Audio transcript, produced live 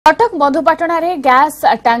Cuttack मधुपाटना gas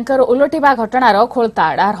tanker उलटिबा घटनार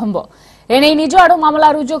खोलताड़ आरंभ एने निज आड़ मामला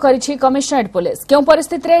रुजु करिछि कमिशनरेट पुलिस क्यों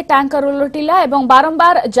परिस्थिति रे टैंकर उलटिला एवं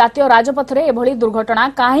बारंबार जातीय राजपथ रे एभली दुर्घटना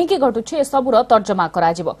काहेकि घटुछि एसबुर तर्जमा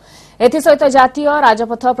कराजिबो। एथिसहित जातीय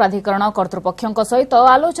राजपथ प्राधिकरण कर्तृपक्षक सहित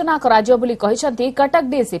आलोचना कराजिबो बोली कहिसंती कटक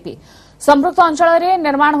डीसीपी। संपृक्त अंचल रे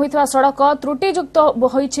निर्माण होइतबा सड़क त्रुटियुक्त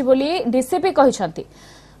होइछि बोली डीसीपी कहिसंती।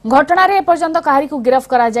 घटना रे पर्यंत काहारी को गिरफ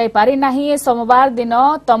करा जाय पारि नाही। सोमवार दिन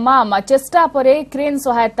तमाम चेष्टा परे क्रेन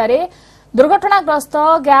सहायता रे दुर्घटनाग्रस्त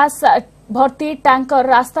गैस भर्ती टैंकर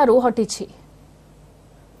रास्ता रू हटिछि।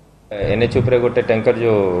 एनएच उपरे गोटे टैंकर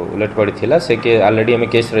जो उलट पड़ी थिला से के ऑलरेडी हमें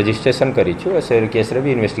केस रजिस्ट्रेशन करिछु से केस रे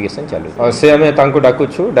भी इन्वेस्टिगेशन चालू और से हमें तांको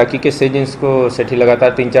डाकुछु डाकी के से जिंस को सेठी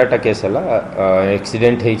लगातार 3-4 टा केस हला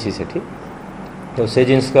एक्सीडेंट हेछि सेठी तो से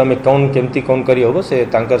जिंस को हमें कौन केमती कौन करी होबो से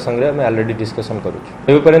तांकर संगे हमें ऑलरेडी डिस्कशन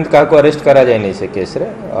करूछु। एबे पर्यंत का को अरेस्ट करा जाय नै से केस रे।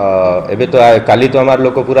 एबे तो काली तो हमार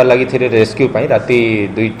लोक पूरा लागि थिरे रेस्क्यू पई राती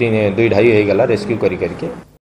 2-2:30 हे गला रेस्क्यू करी करके।